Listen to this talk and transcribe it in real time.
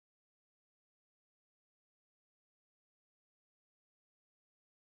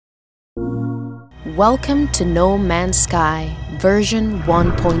Welcome to No Man's Sky version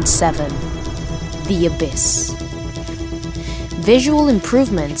 1.7, The Abyss. Visual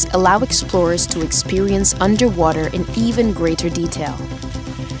improvements allow explorers to experience underwater in even greater detail.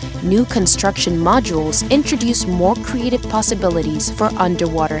 New construction modules introduce more creative possibilities for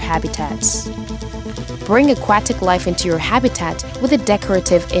underwater habitats. Bring aquatic life into your habitat with a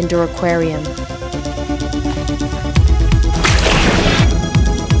decorative indoor aquarium.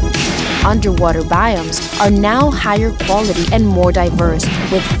 Underwater biomes are now higher quality and more diverse,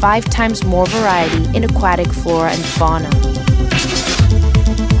 with 5 times more variety in aquatic flora and fauna.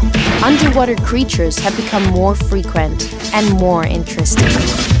 Underwater creatures have become more frequent and more interesting.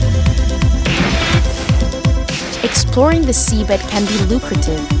 Exploring the seabed can be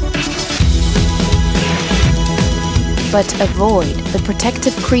lucrative, but avoid the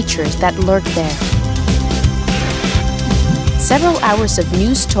protective creatures that lurk there. Several hours of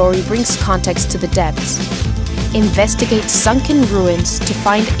news story brings context to the depths. Investigate sunken ruins to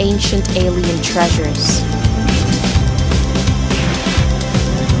find ancient alien treasures.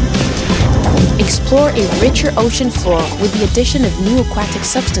 Explore a richer ocean floor with the addition of new aquatic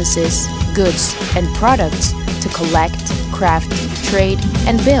substances, goods, and products to collect, craft, trade,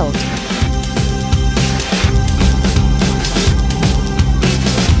 and build.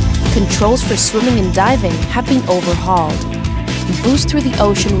 Controls for swimming and diving have been overhauled. Boost through the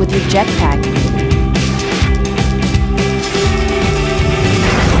ocean with your jetpack.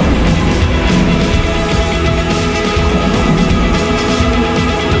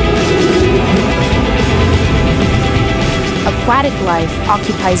 Aquatic life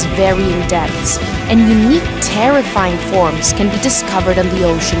occupies varying depths, and unique, terrifying forms can be discovered on the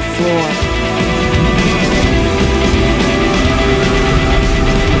ocean floor.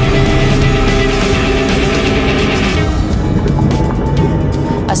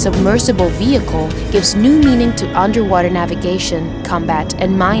 A submersible vehicle gives new meaning to underwater navigation, combat,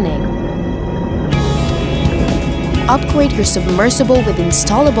 and mining. Upgrade your submersible with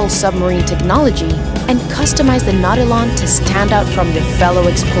installable submarine technology and customize the Nautilon to stand out from your fellow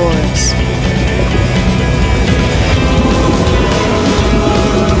explorers.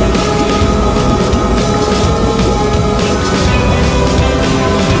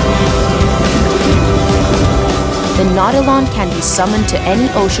 The Nautilon can be summoned to any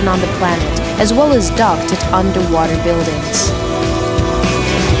ocean on the planet, as well as docked at underwater buildings.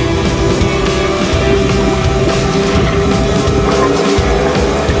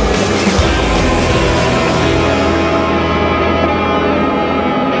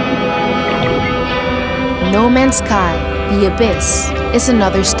 No Man's Sky, The Abyss, is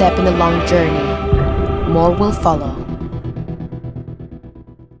another step in a long journey. More will follow.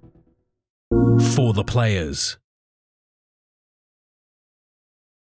 For the players.